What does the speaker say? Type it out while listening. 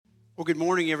Well, good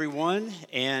morning, everyone,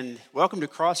 and welcome to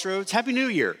Crossroads. Happy New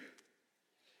Year.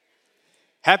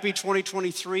 Happy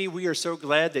 2023. We are so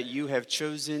glad that you have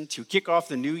chosen to kick off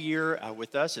the new year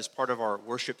with us as part of our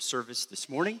worship service this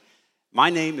morning. My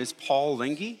name is Paul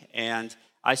Linge, and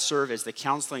I serve as the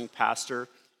counseling pastor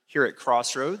here at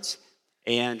Crossroads.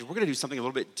 And we're going to do something a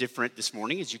little bit different this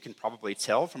morning, as you can probably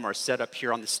tell from our setup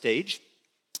here on the stage.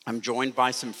 I'm joined by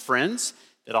some friends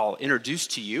that I'll introduce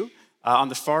to you. On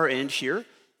the far end here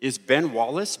is Ben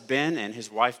Wallace. Ben and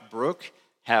his wife Brooke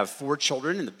have 4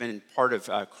 children and have been part of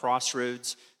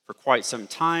Crossroads for quite some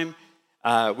time.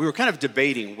 We were kind of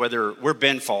debating where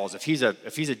Ben falls, if he's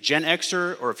a Gen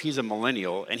Xer or if he's a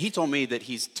millennial, and he told me that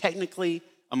he's technically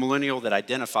a millennial that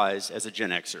identifies as a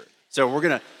Gen Xer. So we're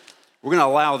gonna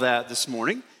allow that this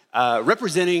morning.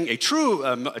 Representing a true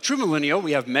millennial,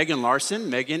 we have Megan Larson.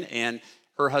 Megan and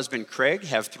her husband Craig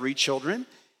have 3 children,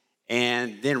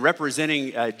 and then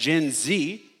representing Gen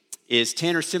Z is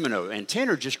Tanner Simino. And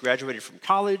Tanner just graduated from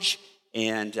college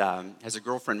and has a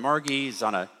girlfriend, Margie. He's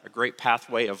on a great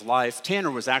pathway of life. Tanner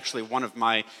was actually one of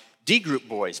my D group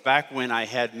boys back when I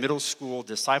had middle school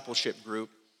discipleship group,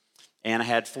 and I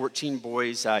had 14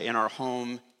 boys in our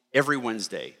home every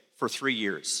Wednesday for 3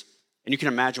 years. And you can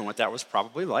imagine what that was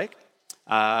probably like.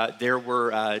 There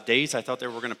were days I thought they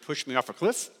were going to push me off a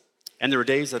cliff, and there were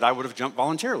days that I would have jumped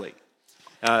voluntarily.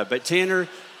 But Tanner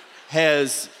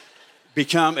has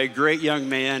become a great young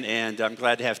man, and I'm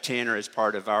glad to have Tanner as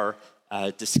part of our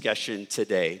discussion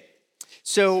today.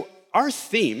 So our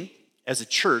theme as a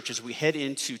church as we head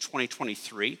into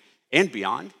 2023 and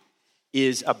beyond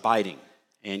is abiding.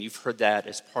 And you've heard that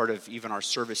as part of even our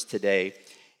service today.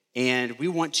 And we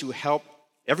want to help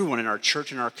everyone in our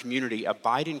church and our community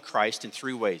abide in Christ in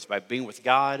 3 ways: by being with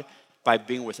God, by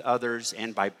being with others,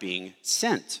 and by being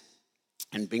sent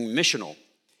and being missional.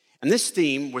 And this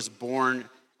theme was born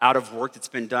out of work that's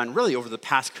been done really over the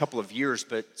past couple of years,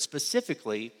 but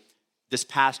specifically this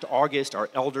past August, our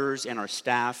elders and our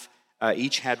staff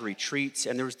each had retreats,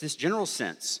 and there was this general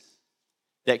sense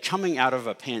that coming out of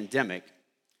a pandemic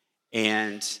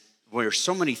and where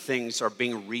so many things are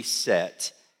being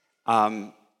reset,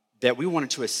 that we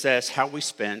wanted to assess how we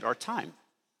spend our time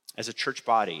as a church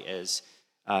body, as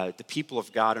the people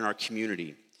of God in our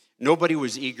community. Nobody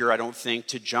was eager, I don't think,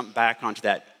 to jump back onto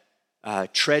that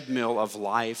treadmill of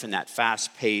life and that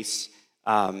fast pace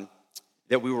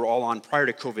that we were all on prior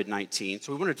to COVID-19.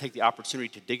 So we wanted to take the opportunity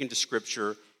to dig into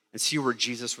Scripture and see where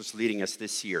Jesus was leading us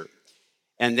this year.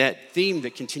 And that theme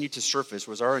that continued to surface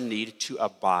was our need to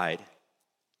abide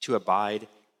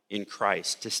in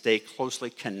Christ, to stay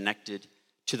closely connected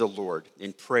to the Lord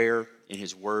in prayer, in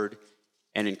His Word,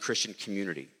 and in Christian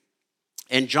community.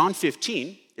 And John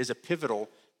 15 is a pivotal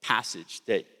passage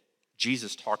that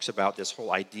Jesus talks about this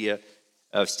whole idea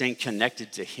of staying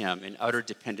connected to Him in utter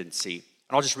dependency.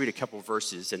 And I'll just read a couple of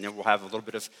verses, and then we'll have a little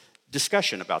bit of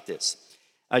discussion about this.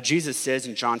 Jesus says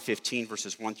in John 15,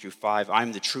 verses 1 through 5, "I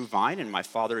am the true vine, and my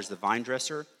Father is the vine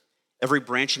dresser. Every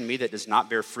branch in me that does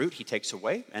not bear fruit, He takes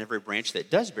away, and every branch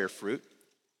that does bear fruit,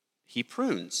 He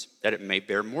prunes, that it may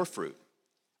bear more fruit.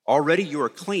 Already you are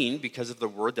clean because of the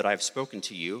word that I have spoken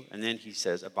to you." And then He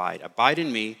says, Abide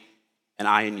in me, and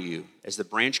I in you. As the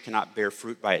branch cannot bear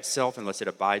fruit by itself unless it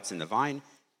abides in the vine,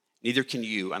 neither can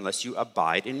you unless you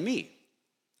abide in me.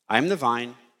 I am the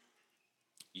vine,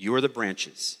 you are the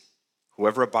branches.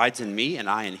 Whoever abides in me and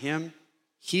I in him,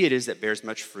 he it is that bears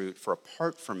much fruit, for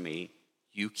apart from me,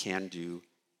 you can do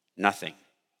nothing.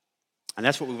 And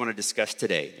that's what we want to discuss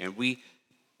today. And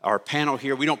our panel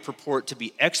here, we don't purport to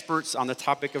be experts on the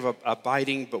topic of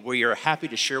abiding, but we are happy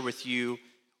to share with you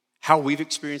how we've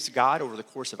experienced God over the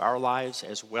course of our lives,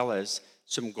 as well as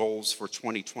some goals for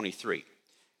 2023.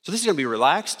 So this is going to be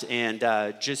relaxed and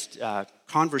just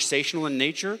conversational in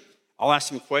nature. I'll ask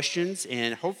some questions,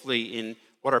 and hopefully in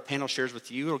what our panel shares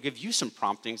with you, it'll give you some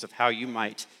promptings of how you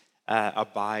might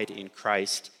abide in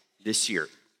Christ this year.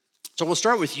 So we'll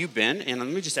start with you, Ben, and let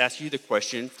me just ask you the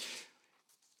question.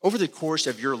 Over the course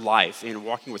of your life in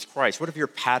walking with Christ, what have your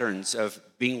patterns of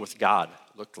being with God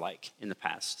looked like in the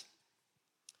past?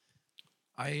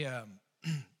 I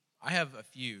have a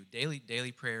few.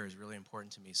 Daily prayer is really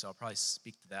important to me, so I'll probably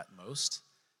speak to that most.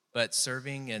 But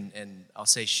serving and I'll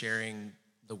say sharing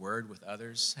the word with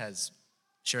others has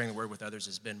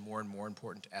been more and more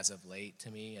important as of late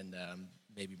to me, and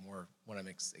maybe more when I'm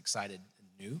excited and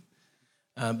new.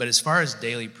 But as far as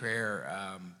daily prayer,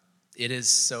 it is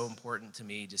so important to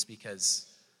me just because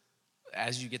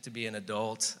as you get to be an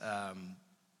adult,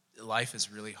 life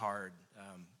is really hard.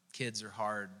 Kids are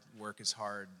hard, work is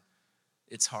hard,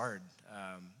 it's hard.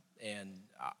 And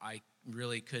I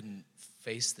really couldn't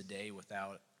face the day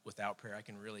without without prayer. I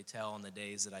can really tell on the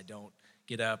days that I don't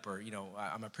get up, or,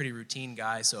 I'm a pretty routine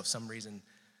guy, so if some reason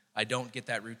I don't get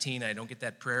that routine, I don't get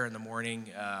that prayer in the morning,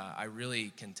 I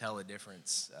really can tell a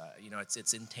difference.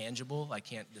 It's intangible. I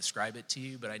can't describe it to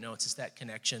you, but I know it's just that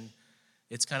connection.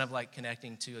 It's kind of like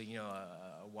connecting to,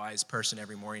 a wise person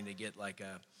every morning to get like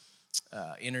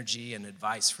energy and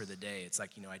advice for the day. It's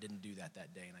like, I didn't do that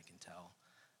day, and I can tell.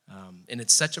 And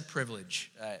it's such a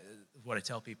privilege, what I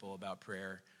tell people about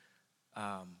prayer.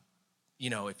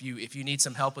 If you need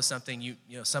some help with something,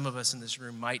 some of us in this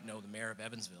room might know the mayor of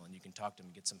Evansville, and you can talk to him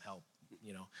and get some help.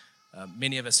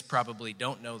 Many of us probably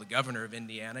don't know the governor of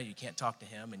Indiana. You can't talk to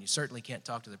him, and you certainly can't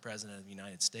talk to the president of the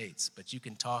United States, but you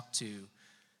can talk to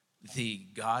the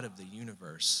God of the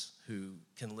universe, who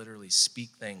can literally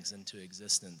speak things into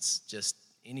existence just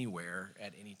anywhere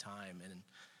at any time.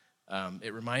 And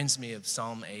it reminds me of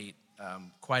Psalm 8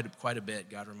 quite a bit.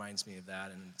 God reminds me of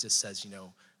that, and it just says,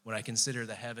 when I consider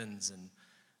the heavens and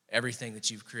everything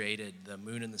that you've created, the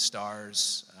moon and the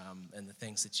stars, and the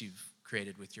things that you've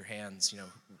created with your hands,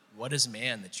 what is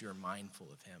man that you are mindful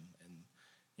of him?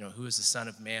 And, who is the son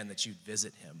of man that you'd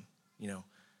visit him?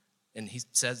 And he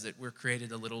says that we're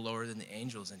created a little lower than the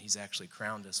angels, and he's actually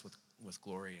crowned us with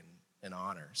glory and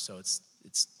honor. So it's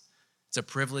a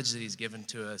privilege that he's given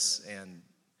to us, and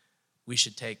we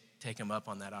should take him up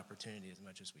on that opportunity as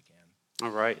much as we can. All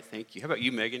right, thank you. How about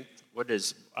you, Megan? What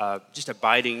does just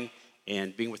abiding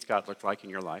and being with God look like in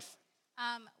your life?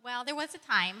 Well, there was a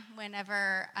time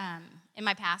whenever in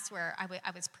my past where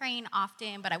I was praying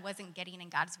often, but I wasn't getting in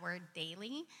God's word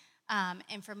daily.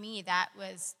 And for me, that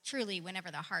was truly whenever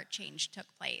the heart change took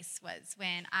place, was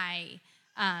when I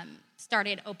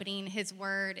started opening his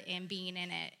word and being in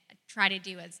it. I try to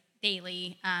do it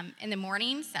daily in the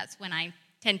mornings. That's when I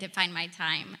tend to find my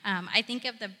time. I think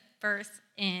of the verse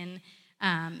in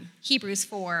Hebrews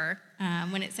 4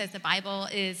 when it says the Bible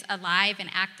is alive and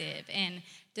active and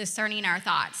discerning our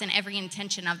thoughts and every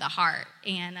intention of the heart.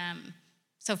 And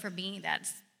so for me,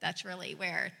 that's really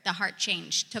where the heart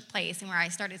change took place and where I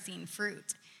started seeing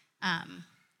fruit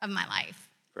of my life.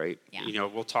 Great. Yeah.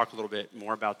 We'll talk a little bit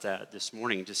more about that this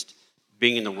morning, just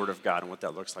being in the Word of God and what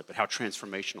that looks like, but how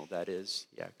transformational that is.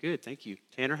 Yeah, good. Thank you.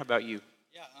 Tanner, how about you?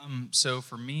 Yeah, so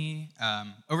for me,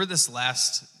 over this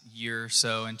last year or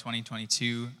so in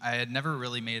 2022, I had never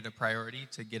really made it a priority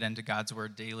to get into God's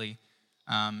Word daily,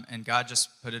 and God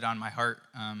just put it on my heart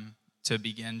to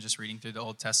begin just reading through the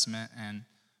Old Testament, and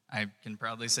I can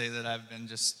proudly say that I've been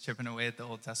just chipping away at the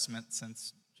Old Testament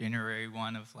since January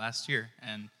 1 of last year,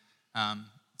 and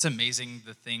it's amazing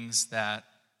the things that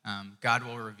God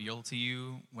will reveal to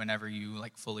you whenever you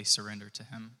fully surrender to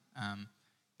Him.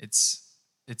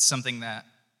 It's something that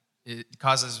it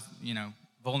causes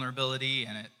vulnerability,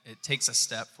 and it takes a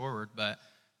step forward, but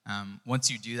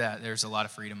once you do that, there's a lot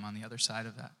of freedom on the other side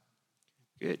of that.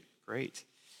 Good, great.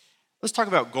 Let's talk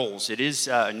about goals. It is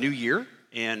a new year,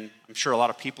 and I'm sure a lot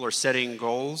of people are setting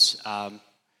goals. How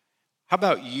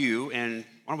about you? And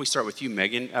why don't we start with you,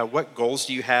 Megan? What goals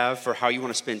do you have for how you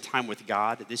want to spend time with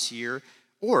God this year?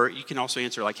 Or you can also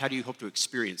answer, how do you hope to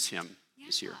experience Him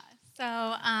this year?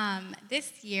 So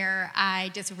this year,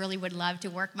 I just really would love to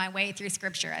work my way through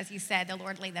Scripture. As you said, the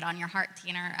Lord laid that on your heart,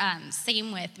 Tanner.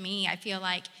 Same with me. I feel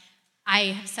like I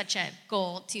have such a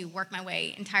goal to work my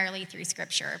way entirely through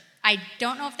Scripture. I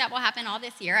don't know if that will happen all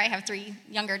this year. I have 3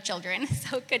 younger children,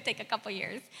 so it could take a couple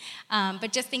years.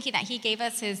 But just thinking that He gave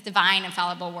us His divine,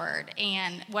 infallible word,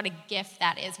 and what a gift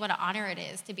that is, what an honor it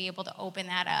is to be able to open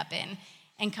that up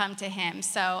and come to Him.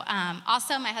 So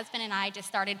also, my husband and I just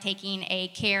started taking a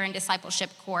care and discipleship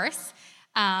course,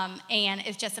 and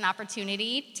it's just an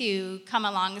opportunity to come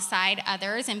alongside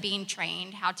others and being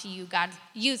trained how to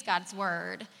use God's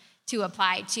word to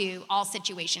apply to all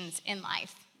situations in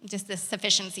life, just the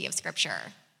sufficiency of Scripture.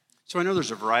 So I know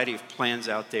there's a variety of plans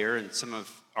out there, and some of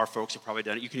our folks have probably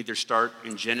done it. You can either start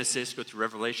in Genesis, go through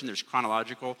Revelation. There's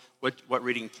chronological. What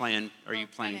reading plan are you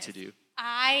planning to do?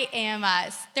 I am,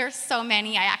 there's so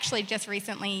many. I actually just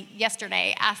recently,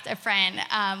 yesterday, asked a friend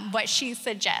what she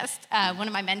suggests, one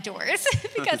of my mentors,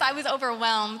 because I was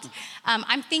overwhelmed.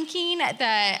 I'm thinking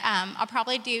that I'll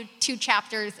probably do 2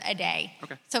 chapters a day.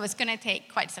 Okay. So it's going to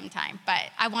take quite some time, but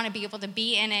I want to be able to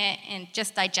be in it and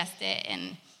just digest it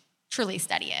and truly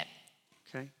study it.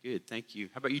 Okay, good. Thank you.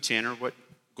 How about you, Tanner? What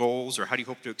goals or how do you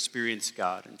hope to experience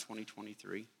God in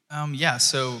 2023?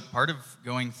 So part of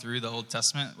going through the Old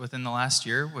Testament within the last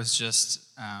year was just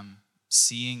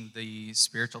seeing the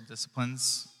spiritual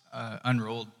disciplines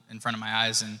unrolled in front of my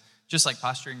eyes, and just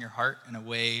posturing your heart in a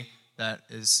way that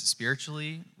is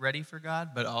spiritually ready for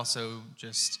God, but also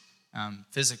just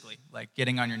physically,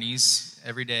 getting on your knees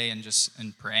every day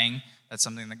and praying. That's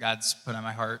something that God's put on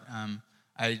my heart.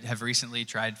 I have recently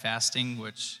tried fasting,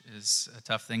 which is a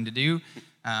tough thing to do,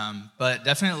 but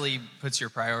definitely puts your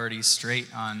priorities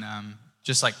straight on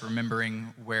just like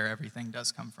remembering where everything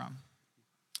does come from.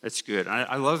 That's good.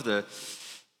 I love the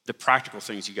practical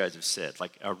things you guys have said,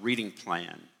 like a reading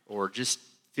plan or just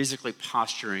physically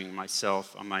posturing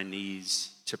myself on my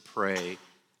knees to pray.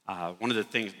 One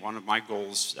of my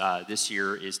goals this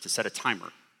year is to set a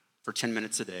timer for 10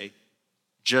 minutes a day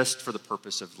just for the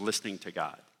purpose of listening to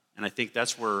God. And I think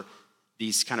that's where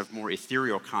these kind of more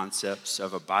ethereal concepts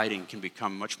of abiding can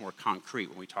become much more concrete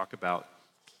when we talk about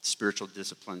spiritual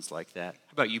disciplines like that.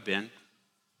 How about you, Ben?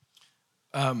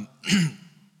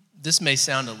 This may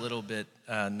sound a little bit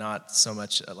not so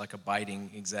much like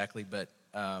abiding exactly, but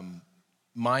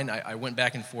mine, I went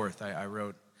back and forth. I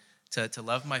wrote to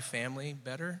love my family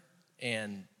better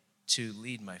and to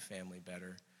lead my family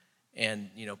better. And,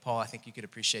 Paul, I think you could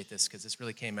appreciate this because this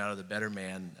really came out of the Better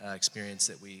Man experience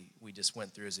that we just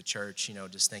went through as a church,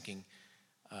 just thinking,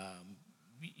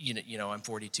 I'm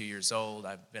 42 years old.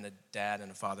 I've been a dad and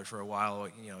a father for a while.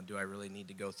 Do I really need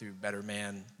to go through Better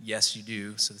Man? Yes, you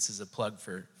do. So this is a plug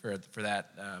for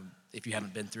that if you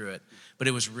haven't been through it. But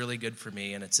it was really good for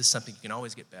me, and it's just something you can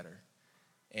always get better.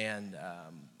 And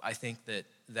I think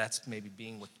that's maybe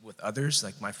being with others,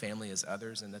 like my family is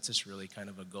others, and that's just really kind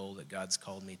of a goal that God's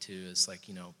called me to. Is like,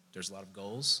 there's a lot of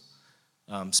goals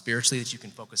spiritually that you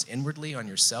can focus inwardly on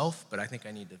yourself, but I think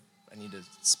I need to.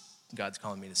 God's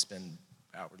calling me to spend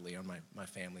outwardly on my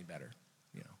family better.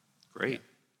 Great.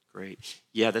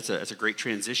 Yeah, that's a great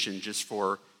transition just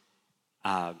for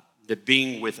the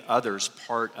being with others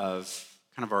part of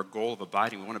kind of our goal of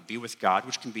abiding. We want to be with God,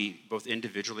 which can be both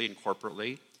individually and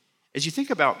corporately. As you think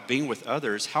about being with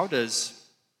others, how does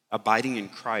abiding in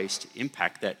Christ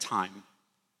impact that time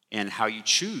and how you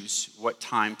choose what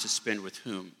time to spend with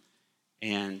whom?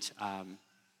 And why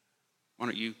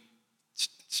don't you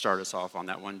start us off on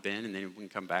that one, Ben, and then we can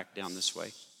come back down this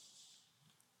way.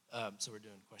 So we're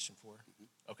doing question 4?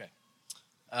 Okay.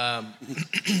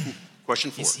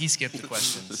 Question 4. He skipped the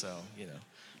question, so,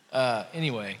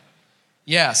 anyway.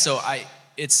 Yeah, so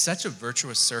it's such a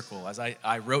virtuous circle. As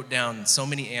I wrote down so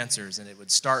many answers, and it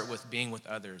would start with being with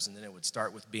others, and then it would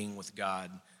start with being with God.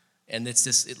 And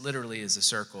it literally is a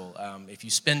circle. If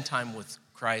you spend time with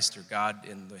Christ or God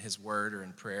in his word or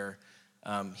in prayer,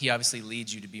 he obviously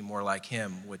leads you to be more like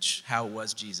him, how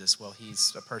was Jesus? Well,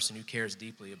 he's a person who cares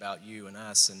deeply about you and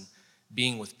us and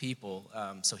being with people.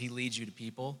 So he leads you to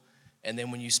people. And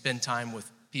then when you spend time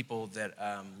with people that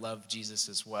love Jesus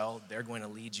as well, they're going to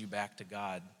lead you back to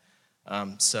God.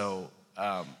 It's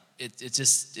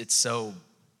so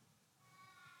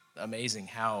amazing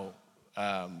how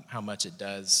much it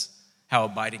does, how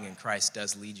abiding in Christ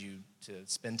does lead you to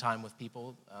spend time with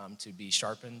people, to be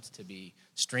sharpened, to be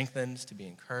strengthened, to be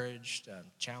encouraged,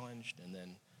 challenged, and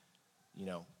then,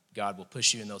 God will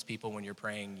push you in those people when you're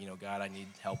praying, God, I need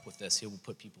help with this. He will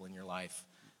put people in your life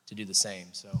to do the same,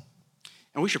 so.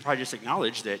 And we should probably just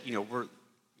acknowledge that,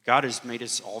 God has made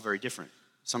us all very different.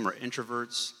 Some are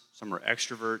introverts, some are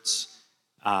extroverts.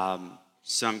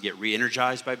 Some get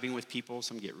re-energized by being with people.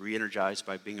 Some get re-energized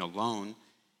by being alone.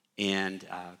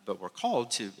 But we're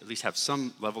called to at least have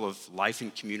some level of life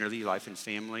in community, life in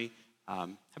family. How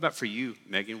about for you,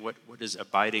 Megan? What does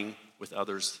abiding with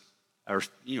others, or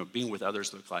being with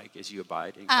others, look like as you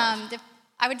abide in Christ?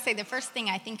 I would say the first thing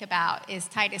I think about is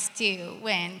Titus 2,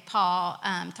 when Paul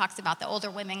talks about the older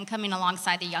women coming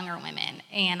alongside the younger women.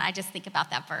 And I just think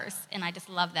about that verse, and I just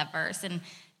love that verse. And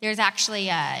there's actually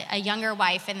a younger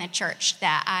wife in the church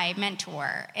that I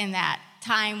mentor, and that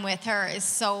time with her is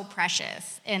so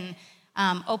precious. And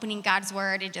opening God's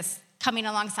word and just coming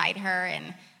alongside her.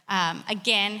 And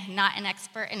again, not an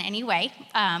expert in any way,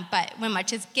 but when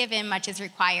much is given, much is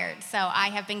required. So I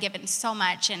have been given so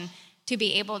much, and to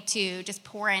be able to just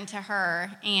pour into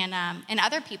her and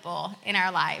other people in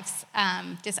our lives,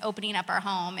 just opening up our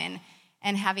home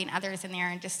and having others in there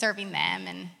and just serving them,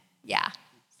 and yeah.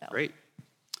 So. Great.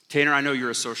 Tanner, I know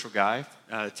you're a social guy.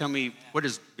 Tell me, what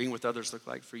does being with others look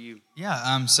like for you?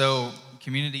 Yeah, so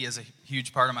community is a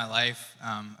huge part of my life.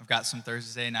 I've got some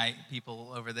Thursday night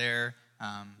people over there.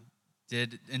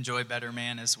 Did enjoy Better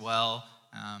Man as well.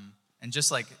 And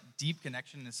just like deep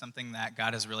connection is something that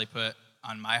God has really put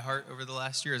on my heart over the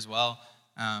last year as well.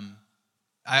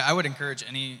 I would encourage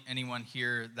anyone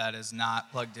here that is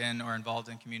not plugged in or involved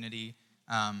in community.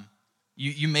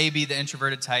 You may be the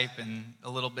introverted type and a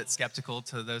little bit skeptical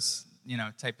to those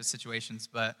type of situations,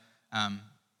 but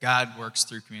God works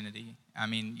through community. I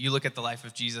mean, you look at the life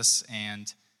of Jesus,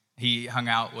 and he hung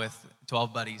out with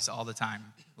 12 buddies all the time.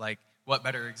 Like, what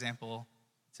better example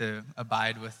to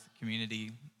abide with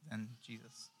community in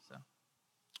Jesus. So.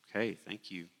 Okay, thank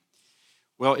you.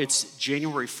 Well, it's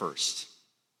January 1st,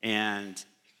 and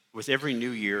with every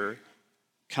new year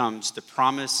comes the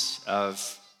promise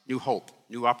of new hope,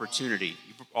 new opportunity.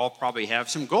 You all probably have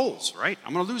some goals, right?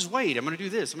 I'm going to lose weight. I'm going to do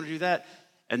this. I'm going to do that.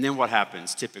 And then what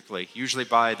happens typically? Usually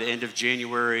by the end of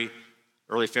January,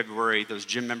 early February, those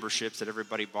gym memberships that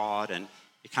everybody bought, and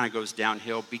it kind of goes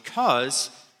downhill because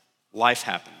life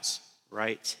happens,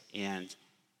 right? And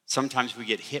sometimes we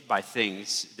get hit by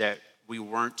things that we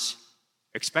weren't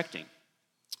expecting.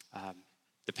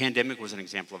 The pandemic was an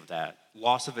example of that.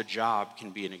 Loss of a job can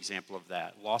be an example of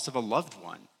that. Loss of a loved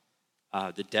one,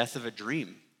 the death of a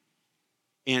dream.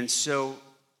 And so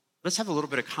let's have a little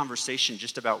bit of conversation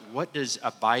just about what does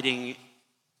abiding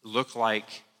look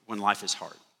like when life is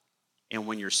hard and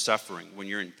when you're suffering, when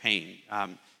you're in pain.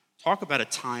 Talk about a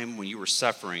time when you were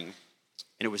suffering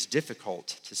and it was difficult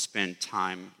to spend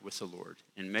time with the Lord.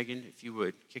 And Megan, if you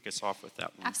would kick us off with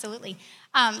that one. Absolutely.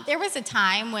 There was a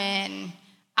time when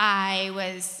I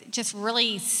was just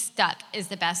really stuck, is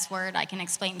the best word I can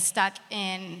explain, stuck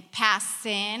in past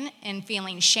sin and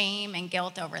feeling shame and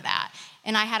guilt over that.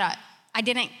 And I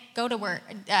didn't go to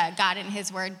God in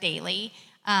his word daily.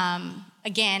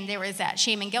 Again, there was that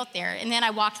shame and guilt there. And then I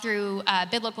walked through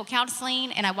biblical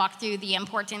counseling, and I walked through the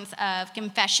importance of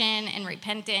confession and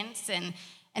repentance. And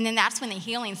then that's when the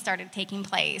healing started taking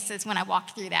place, is when I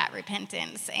walked through that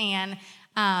repentance and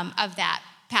of that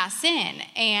past sin.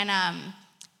 And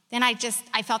then I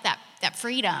felt that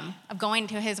freedom of going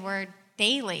to his word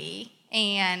daily.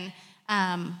 And,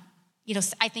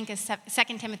 I think of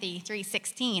 2 Timothy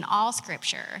 3:16, all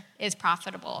scripture is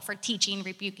profitable for teaching,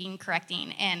 rebuking,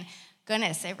 correcting. And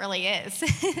goodness, it really is.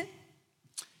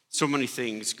 So many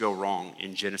things go wrong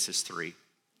in Genesis 3.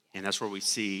 And that's where we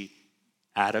see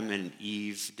Adam and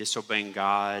Eve disobeying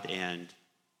God, and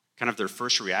kind of their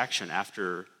first reaction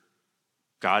after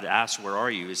God asks, "Where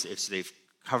are you?" is they've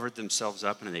covered themselves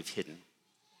up and they've hidden,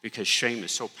 because shame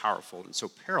is so powerful and so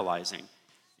paralyzing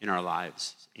in our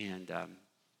lives.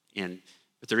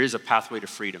 But there is a pathway to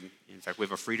freedom. In fact, we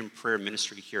have a freedom prayer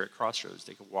ministry here at Crossroads.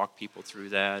 They can walk people through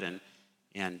that.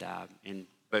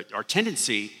 But our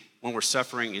tendency when we're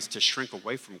suffering is to shrink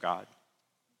away from God,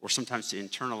 or sometimes to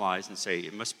internalize and say,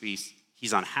 it must be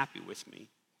he's unhappy with me.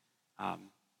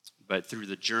 But through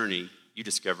the journey, you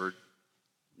discovered,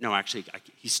 no, actually,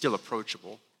 he's still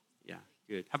approachable. Yeah,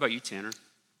 good. How about you, Tanner?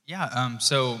 Yeah,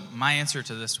 so my answer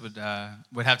to this would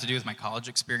have to do with my college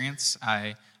experience.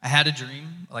 I had a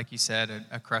dream, like you said,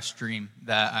 a crushed dream,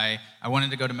 that I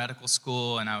wanted to go to medical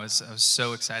school, and I was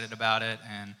so excited about it,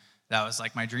 and that was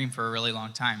like my dream for a really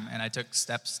long time. And I took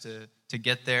steps to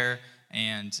get there,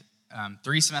 and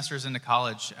 3 semesters into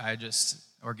college,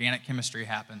 organic chemistry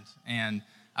happened, and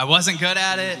I wasn't good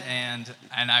at it, and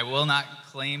I will not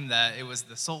claim that it was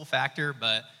the sole factor,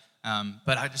 but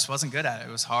I just wasn't good at it.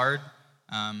 It was hard.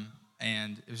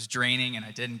 And it was draining, and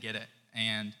I didn't get it.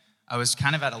 And I was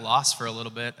kind of at a loss for a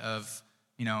little bit of,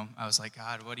 I was like,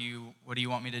 God, what do you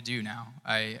want me to do now?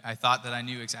 I thought that I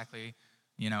knew exactly,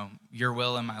 your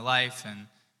will in my life,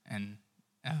 and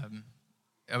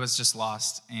I was just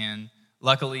lost. And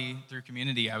luckily, through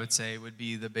community, I would say would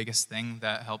be the biggest thing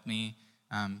that helped me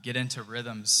get into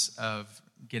rhythms of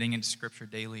getting into Scripture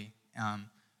daily.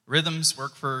 Rhythms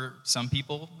work for some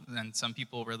people, and some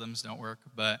people rhythms don't work,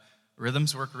 but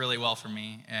rhythms work really well for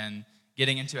me, and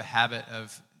getting into a habit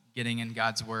of getting in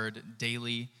God's word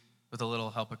daily with a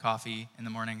little help of coffee in the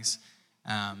mornings.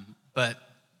 But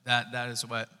that is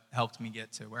what helped me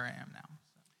get to where I am now.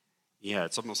 Yeah,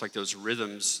 it's almost like those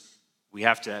rhythms, we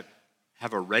have to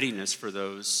have a readiness for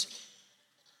those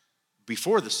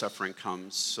before the suffering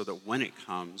comes, so that when it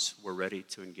comes, we're ready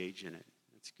to engage in it.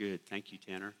 That's good. Thank you,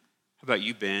 Tanner. How about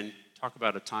you, Ben? Talk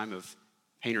about a time of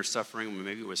pain or suffering when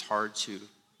maybe it was hard to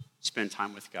spend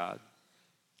time with God.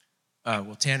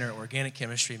 Well, Tanner, organic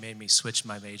chemistry made me switch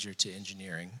my major to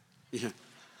engineering. Yeah.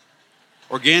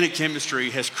 Organic chemistry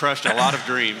has crushed a lot of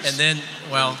dreams. And then,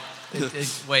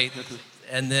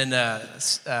 and then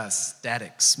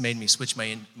statics made me switch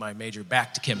my major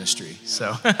back to chemistry.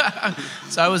 So,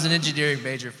 so I was an engineering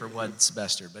major for 1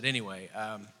 semester. But anyway,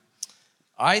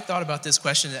 I thought about this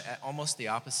question almost the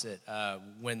opposite.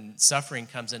 When suffering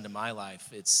comes into my life,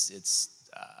 it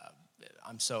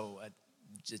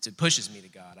pushes me to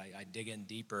God. I dig in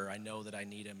deeper. I know that I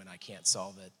need him and I can't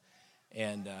solve it.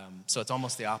 And so it's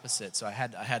almost the opposite. So I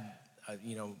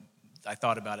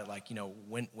thought about it like,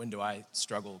 when do I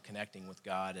struggle connecting with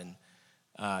God? And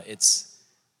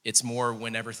it's more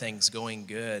when everything's going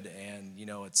good, and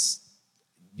it's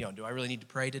do I really need to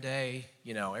pray today?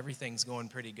 Everything's going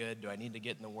pretty good. Do I need to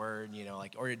get in the Word?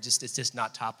 Or it's just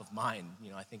not top of mind.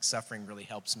 I think suffering really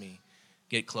helps me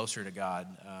get closer to God.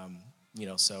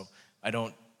 So I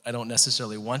don't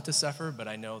necessarily want to suffer, but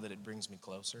I know that it brings me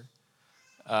closer.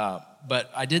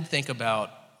 But I did think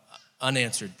about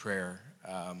unanswered prayer,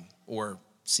 or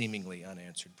seemingly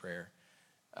unanswered prayer.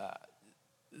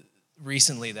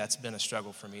 Recently, that's been a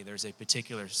struggle for me. There's a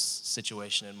particular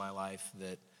situation in my life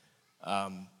that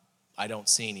I don't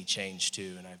see any change to,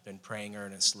 and I've been praying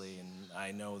earnestly, and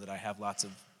I know that I have lots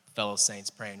of fellow saints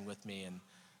praying with me, and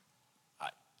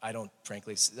I don't,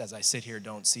 frankly, as I sit here,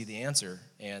 don't see the answer,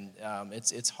 and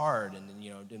it's hard,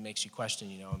 and it makes you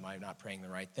question, am I not praying the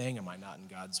right thing? Am I not in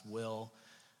God's will?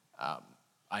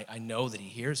 I know that He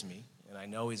hears me, and I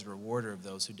know He's a rewarder of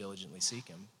those who diligently seek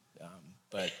Him,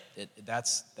 but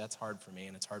that's hard for me,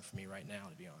 and it's hard for me right now,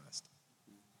 to be honest.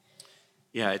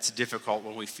 Yeah, it's difficult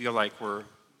when we feel like we're, at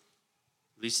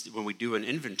least when we do an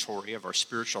inventory of our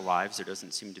spiritual lives, there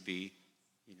doesn't seem to be,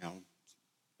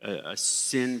 a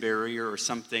sin barrier or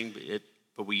something,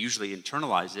 but we usually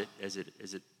internalize it as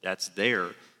that's there.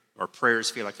 Our prayers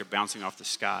feel like they're bouncing off the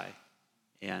sky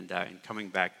and coming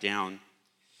back down.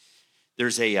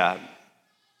 There's we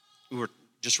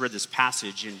just read this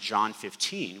passage in John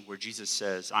 15 where Jesus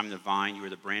says, "I'm the vine, you are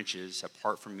the branches.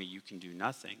 Apart from me, you can do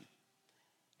nothing."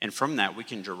 And from that, we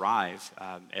can derive,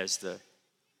 as the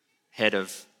head of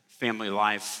Family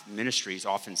Life Ministries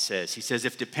often says, he says,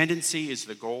 if dependency is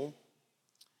the goal,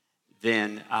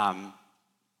 then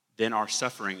our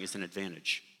suffering is an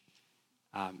advantage.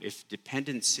 If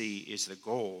dependency is the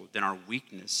goal, then our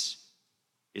weakness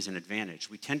is an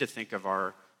advantage. We tend to think of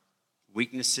our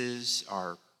weaknesses,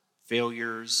 our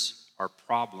failures, our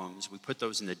problems, we put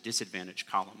those in the disadvantage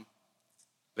column.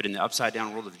 But in the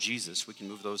upside-down world of Jesus, we can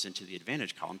move those into the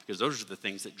advantage column because those are the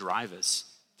things that drive us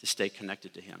to stay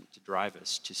connected to Him, to drive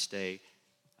us to stay,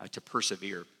 to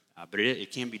persevere. But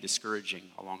it can be discouraging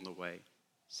along the way.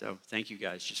 So thank you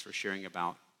guys just for sharing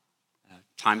about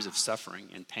times of suffering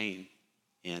and pain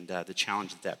and the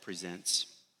challenge that presents.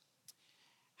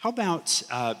 How about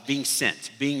being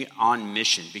sent, being on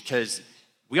mission? Because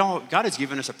God has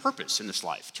given us a purpose in this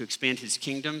life to expand His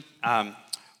kingdom.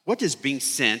 What does being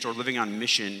sent or living on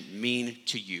mission mean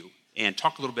to you? And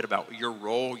talk a little bit about your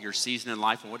role, your season in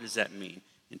life, and what does that mean?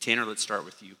 And Tanner, let's start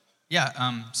with you.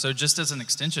 Yeah, so just as an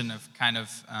extension of kind of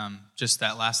just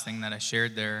that last thing that I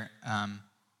shared there,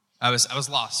 I was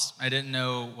lost. I didn't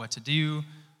know what to do.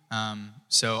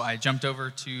 So I jumped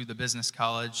over to the business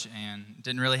college and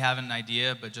didn't really have an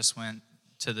idea, but just went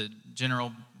to the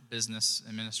general business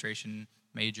administration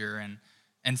major.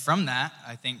 And from that,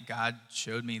 I think God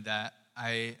showed me that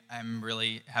I'm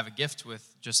really have a gift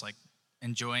with just like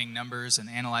enjoying numbers and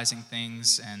analyzing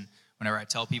things. And whenever I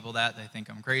tell people that, they think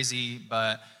I'm crazy,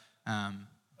 but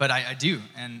I do.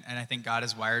 And I think God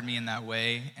has wired me in that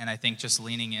way. And I think just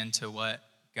leaning into what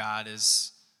God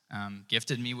has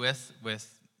gifted me with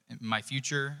my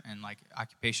future and like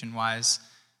occupation-wise,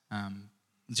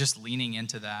 just leaning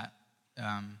into that.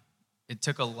 It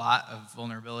took a lot of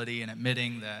vulnerability and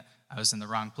admitting that I was in the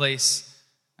wrong place,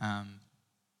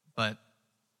 but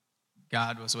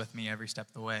God was with me every step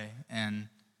of the way. And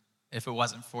if it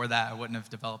wasn't for that, I wouldn't have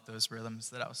developed those rhythms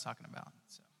that I was talking about.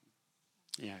 So,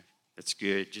 yeah, that's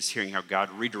good. Just hearing how God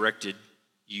redirected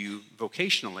you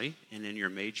vocationally and in your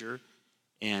major.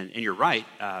 And you're right.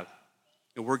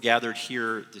 We're gathered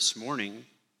here this morning.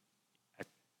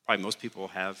 Probably most people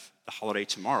have the holiday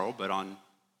tomorrow, but on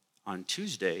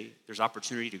Tuesday, there's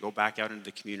opportunity to go back out into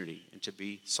the community and to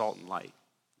be salt and light.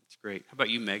 It's great. How about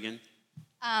you, Megan?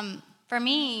 For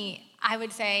me, I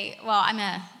would say, well, I'm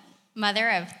a mother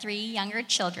of 3 younger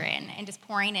children and just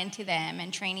pouring into them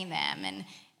and training them.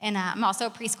 And I'm also a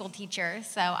preschool teacher,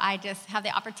 so I just have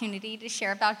the opportunity to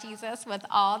share about Jesus with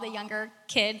all the younger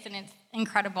kids, and it's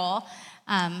incredible.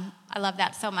 I love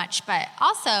that so much. But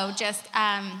also just,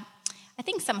 I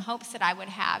think some hopes that I would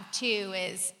have too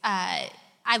is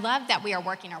I love that we are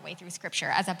working our way through Scripture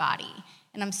as a body,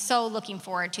 and I'm so looking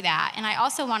forward to that. And I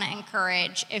also want to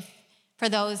encourage, for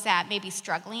those that may be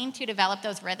struggling to develop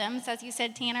those rhythms, as you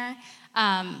said, Tanner,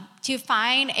 to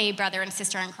find a brother and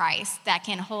sister in Christ that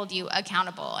can hold you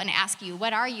accountable and ask you,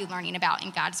 what are you learning about in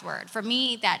God's Word? For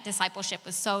me, that discipleship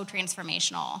was so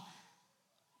transformational.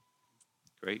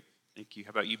 Great. Thank you. How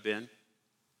about you, Ben?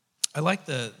 I like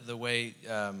the way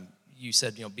you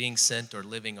said, being sent or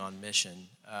living on mission.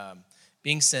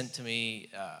 Being sent to me,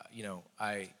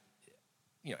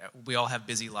 we all have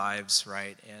busy lives,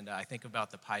 right? And I think about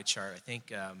the pie chart. I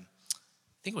think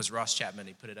it was Ross Chapman.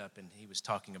 He put it up, and he was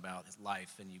talking about his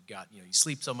life. And you've got, you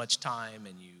sleep so much time,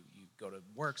 and you go to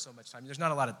work so much time. There's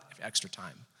not a lot of extra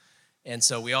time. And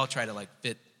so we all try to like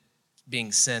fit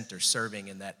being sent or serving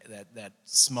in that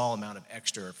small amount of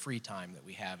extra free time that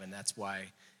we have, and that's why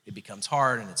it becomes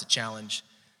hard and it's a challenge.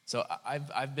 So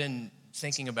I've been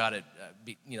thinking about it,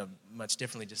 much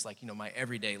differently, just like, my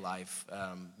everyday life,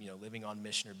 living on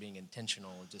mission or being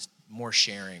intentional, just more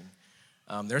sharing.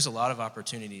 There's a lot of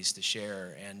opportunities to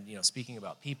share, and, speaking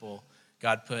about people,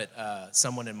 God put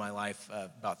someone in my life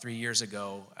about 3 years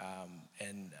ago,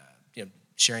 and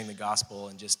sharing the gospel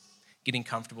and just getting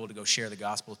comfortable to go share the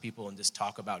gospel with people and just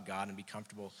talk about God and be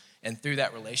comfortable. And through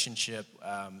that relationship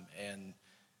and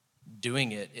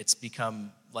doing it, it's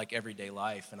become like everyday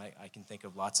life. And I can think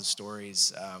of lots of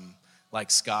stories,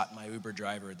 like Scott, my Uber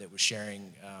driver, that was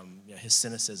sharing his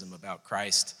cynicism about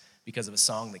Christ because of a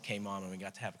song that came on, and we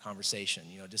got to have a conversation.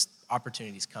 Just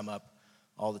opportunities come up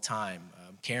all the time.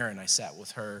 Karen, I sat with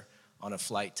her on a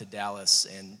flight to Dallas,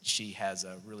 and she has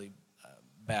a really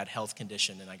bad health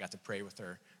condition, and I got to pray with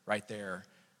her right there.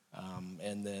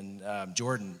 And then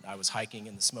Jordan, I was hiking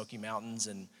in the Smoky Mountains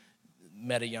and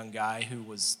met a young guy who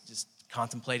was just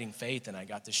contemplating faith, and I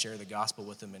got to share the gospel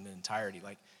with him in entirety.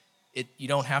 Like, you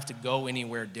don't have to go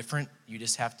anywhere different. You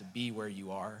just have to be where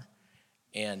you are.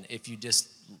 And if you just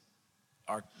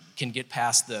can get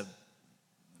past the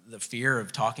fear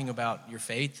of talking about your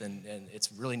faith, and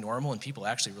it's really normal, and people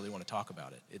actually really want to talk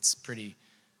about it. It's pretty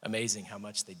amazing how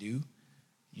much they do.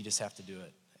 You just have to do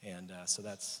it. And so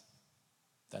that's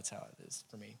how it is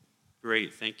for me.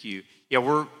 Great, thank you. Yeah,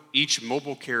 we're each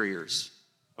mobile carriers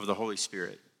of the Holy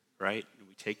Spirit, right? And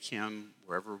we take him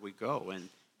wherever we go and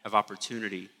have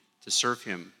opportunity to serve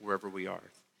him wherever we are.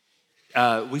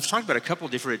 We've talked about a couple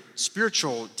different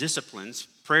spiritual disciplines: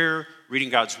 prayer, reading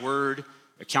God's word,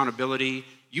 accountability.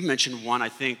 You mentioned one, I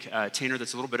think, Tanner,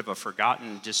 that's a little bit of a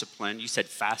forgotten discipline. You said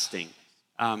fasting.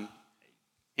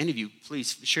 Any of you,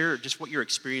 please share just what your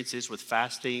experience is with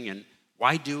fasting and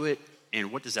why do it,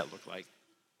 and what does that look like?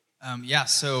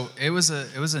 So it was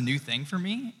a new thing for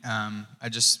me. I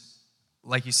just,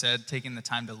 like you said, taking the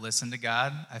time to listen to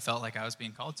God, I felt like I was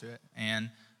being called to it. And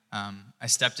I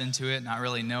stepped into it not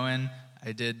really knowing.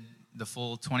 I did the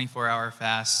full 24-hour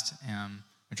fast.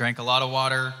 I drank a lot of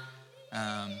water.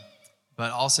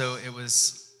 But also it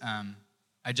was,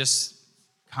 I just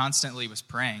constantly was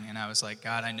praying, and I was like,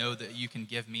 God, I know that you can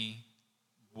give me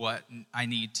what I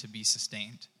need to be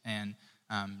sustained. And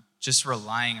just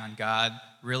relying on God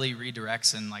really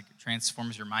redirects and like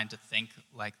transforms your mind to think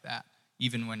like that,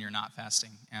 even when you're not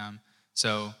fasting.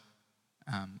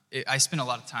 I spent a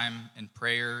lot of time in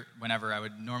prayer whenever I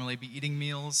would normally be eating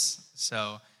meals.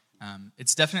 So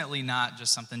it's definitely not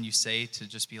just something you say to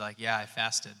just be like, yeah, I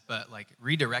fasted, but like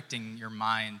redirecting your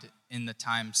mind in the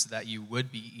times that you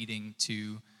would be eating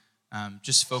to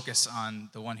just focus on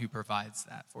the one who provides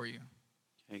that for you.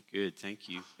 Okay, good, thank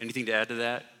you. Anything to add to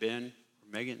that, Ben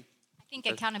or Megan? I think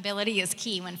accountability is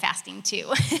key when fasting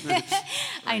too.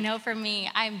 I know for me,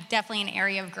 I'm definitely an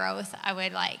area of growth. I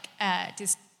would like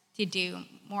just to do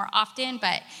more often,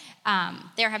 but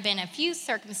there have been a few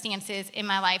circumstances in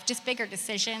my life, just bigger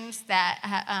decisions that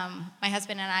my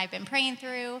husband and I have been praying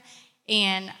through,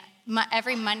 and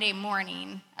every Monday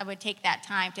morning, I would take that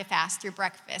time to fast through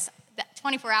breakfast.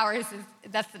 24 hours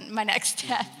that's my next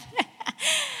step.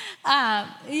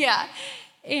 Yeah.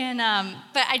 And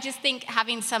but I just think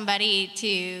having somebody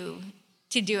to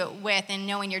do it with and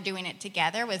knowing you're doing it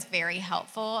together was very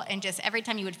helpful. And just every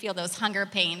time you would feel those hunger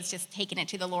pains, just taking it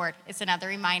to the Lord, it's another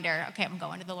reminder, okay, I'm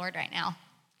going to the Lord right now.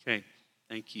 Okay,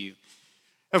 thank you.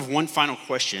 I have one final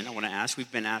question I want to ask.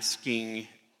 We've been asking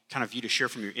kind of you to share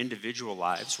from your individual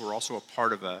lives. We're also a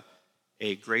part of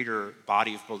a greater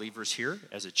body of believers here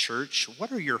as a church.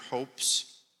 What are your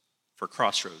hopes for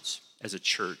Crossroads as a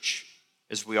church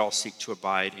as we all seek to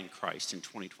abide in Christ in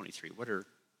 2023? What are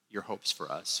your hopes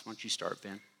for us? Why don't you start,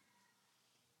 Ben?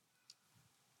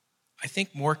 I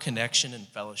think more connection and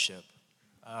fellowship.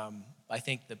 I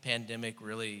think the pandemic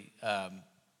really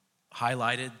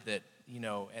highlighted that,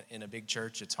 in a big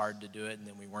church, it's hard to do it, and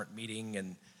then we weren't meeting,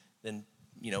 and then,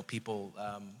 people,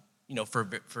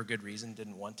 for good reason,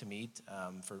 didn't want to meet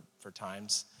for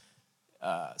times.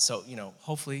 So,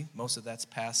 hopefully most of that's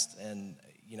passed, and,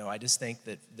 I just think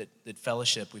that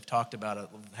fellowship, we've talked about it,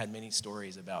 we've had many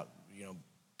stories about,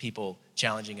 people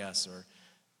challenging us or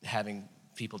having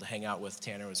people to hang out with.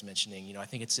 Tanner was mentioning, I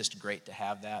think it's just great to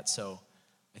have that. So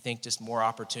I think just more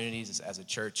opportunities as a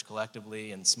church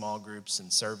collectively and small groups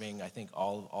and serving. I think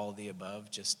all of the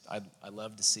above. Just I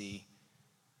love to see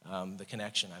the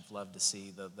connection. I've loved to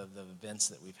see the events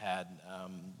that we've had,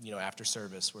 after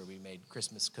service where we made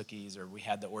Christmas cookies, or we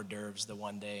had the hors d'oeuvres the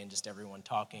one day and just everyone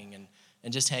talking and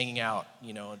and just hanging out,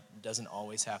 doesn't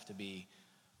always have to be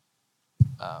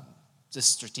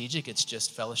just strategic. It's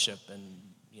just fellowship and,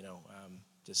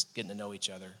 just getting to know each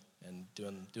other and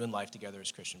doing life together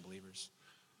as Christian believers.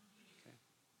 Okay.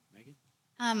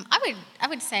 Megan? I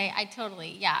would say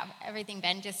everything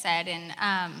Ben just said, and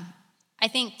I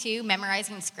think too,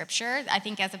 memorizing scripture. I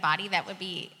think as a body that would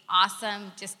be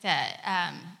awesome just to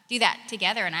do that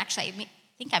together. And actually, I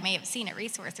think I may have seen a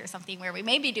resource or something where we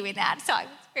may be doing that. So I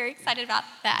was very excited about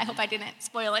that. I hope I didn't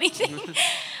spoil anything.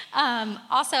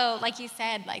 Also, like you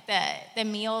said, like the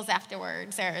meals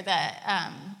afterwards or the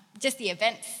just the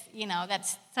events.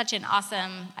 That's such an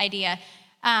awesome idea.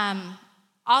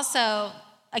 Also,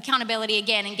 accountability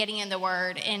again and getting in the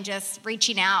Word and just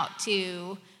reaching out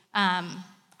to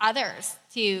others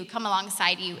to come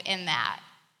alongside you in that.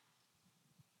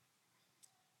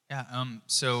 Yeah,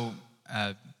 so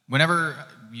whenever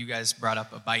you guys brought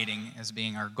up abiding as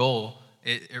being our goal,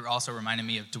 it also reminded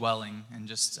me of dwelling and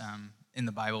just in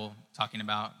the Bible talking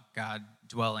about God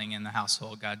dwelling in the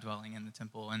household, God dwelling in the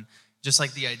temple, and just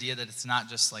like the idea that it's not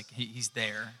just like he's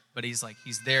there, but he's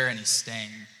there and he's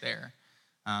staying there.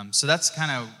 So that's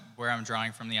kind of where I'm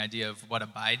drawing from the idea of what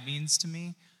abide means to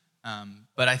me.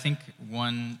 But I think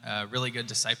one really good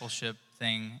discipleship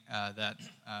thing that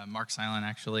Mark Silent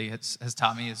actually has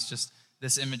taught me is just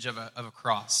this image of a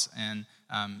cross. And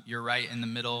you're right in the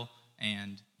middle,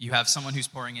 and you have someone who's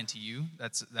pouring into you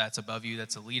that's above you,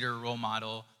 that's a leader, role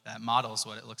model, that models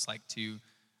what it looks like to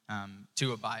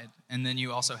abide. And then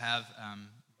you also have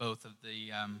both of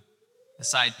the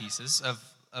side pieces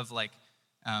of like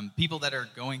people that are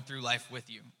going through life with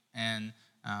you and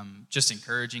just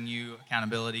encouraging you.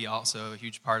 Accountability also a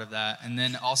huge part of that, and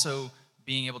then also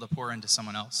being able to pour into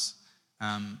someone else.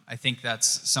 I think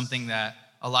that's something that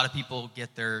a lot of people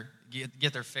get their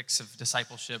fix of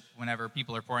discipleship whenever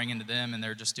people are pouring into them and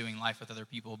they're just doing life with other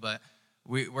people. But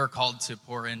we're called to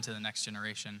pour into the next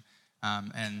generation.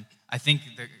 And I think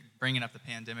bringing up the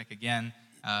pandemic again,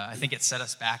 I think it set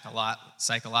us back a lot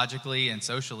psychologically and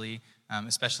socially,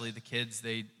 especially the kids.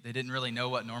 They didn't really know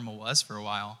what normal was for a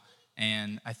while.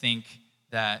 And I think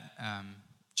that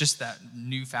just that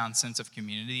newfound sense of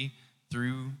community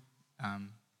through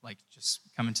like just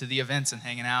coming to the events and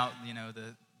hanging out,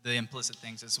 the implicit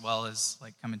things as well as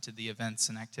like coming to the events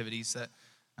and activities that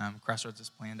Crossroads has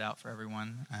planned out for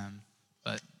everyone.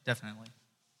 But definitely.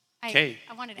 Okay.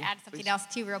 I wanted to add something else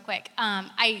too real quick.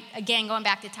 Again, going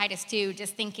back to Titus 2,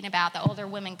 just thinking about the older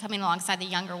women coming alongside the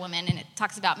younger women, and it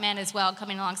talks about men as well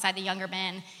coming alongside the younger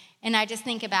men. And I just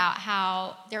think about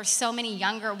how there's so many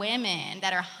younger women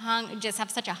that are just have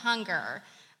such a hunger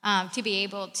to be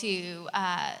able to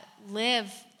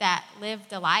live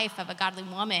the life of a godly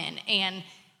woman. And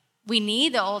we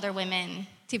need the older women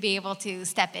to be able to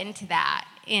step into that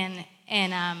and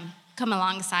come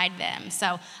alongside them.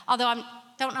 So although I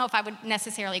don't know if I would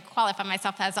necessarily qualify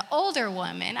myself as an older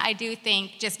woman, I do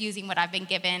think just using what I've been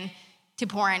given to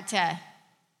pour into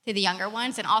the younger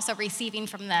ones and also receiving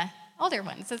from the older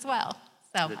ones as well.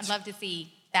 So I'd love to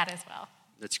see that as well.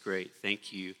 That's great.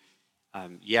 Thank you.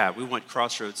 We want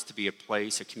Crossroads to be a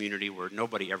place, a community where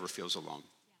nobody ever feels alone,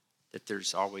 that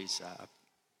there's always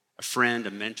a friend,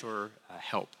 a mentor,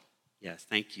 help. Yes,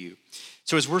 thank you.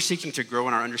 So as we're seeking to grow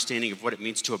in our understanding of what it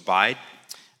means to abide,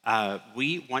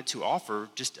 we want to offer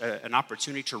just an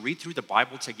opportunity to read through the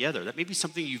Bible together. That may be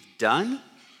something you've done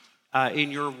in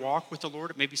your walk with the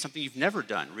Lord. It may be something you've never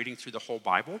done, reading through the whole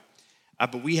Bible.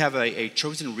 But we have a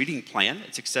chosen reading plan.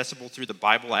 It's accessible through the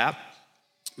Bible app,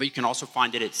 but you can also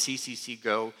find it at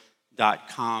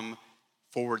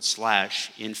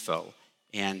cccgo.com/info.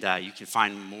 And you can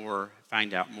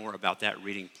find out more about that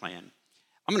reading plan.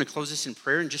 I'm going to close this in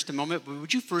prayer in just a moment, but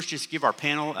would you first just give our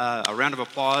panel a round of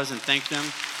applause and thank them?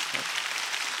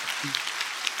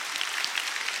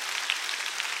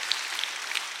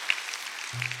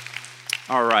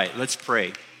 All right, let's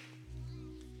pray.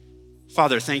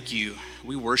 Father, thank you.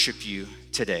 We worship you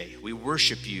today. We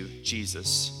worship you,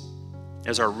 Jesus,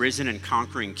 as our risen and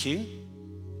conquering King.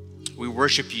 We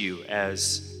worship you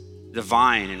as the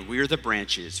vine and we're the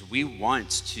branches. We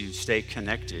want to stay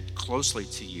connected closely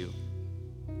to you.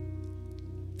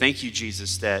 Thank you,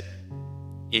 Jesus, that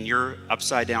in your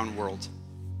upside down world,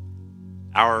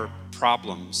 our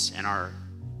problems and our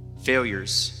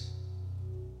failures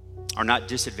are not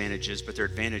disadvantages, but they're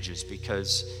advantages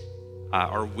because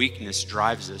our weakness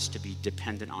drives us to be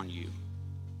dependent on you.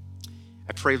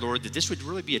 I pray, Lord, that this would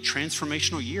really be a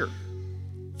transformational year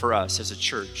for us as a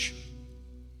church,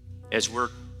 as we're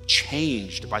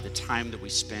changed by the time that we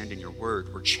spend in your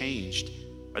word. We're changed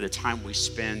by the time we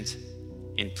spend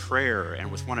in prayer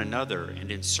and with one another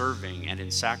and in serving and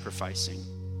in sacrificing.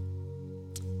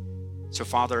 So,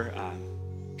 Father,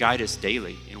 guide us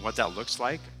daily in what that looks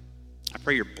like. I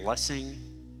pray your blessing,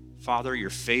 Father, your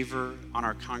favor on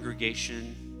our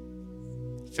congregation.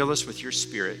 Fill us with your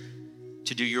Spirit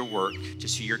to do your work, to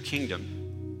see your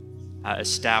kingdom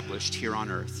established here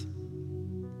on earth.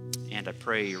 And I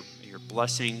pray your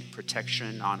blessing,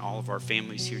 protection on all of our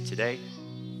families here today.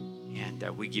 And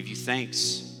we give you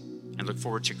thanks and look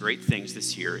forward to great things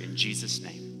this year in Jesus'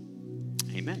 name.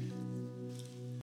 Amen.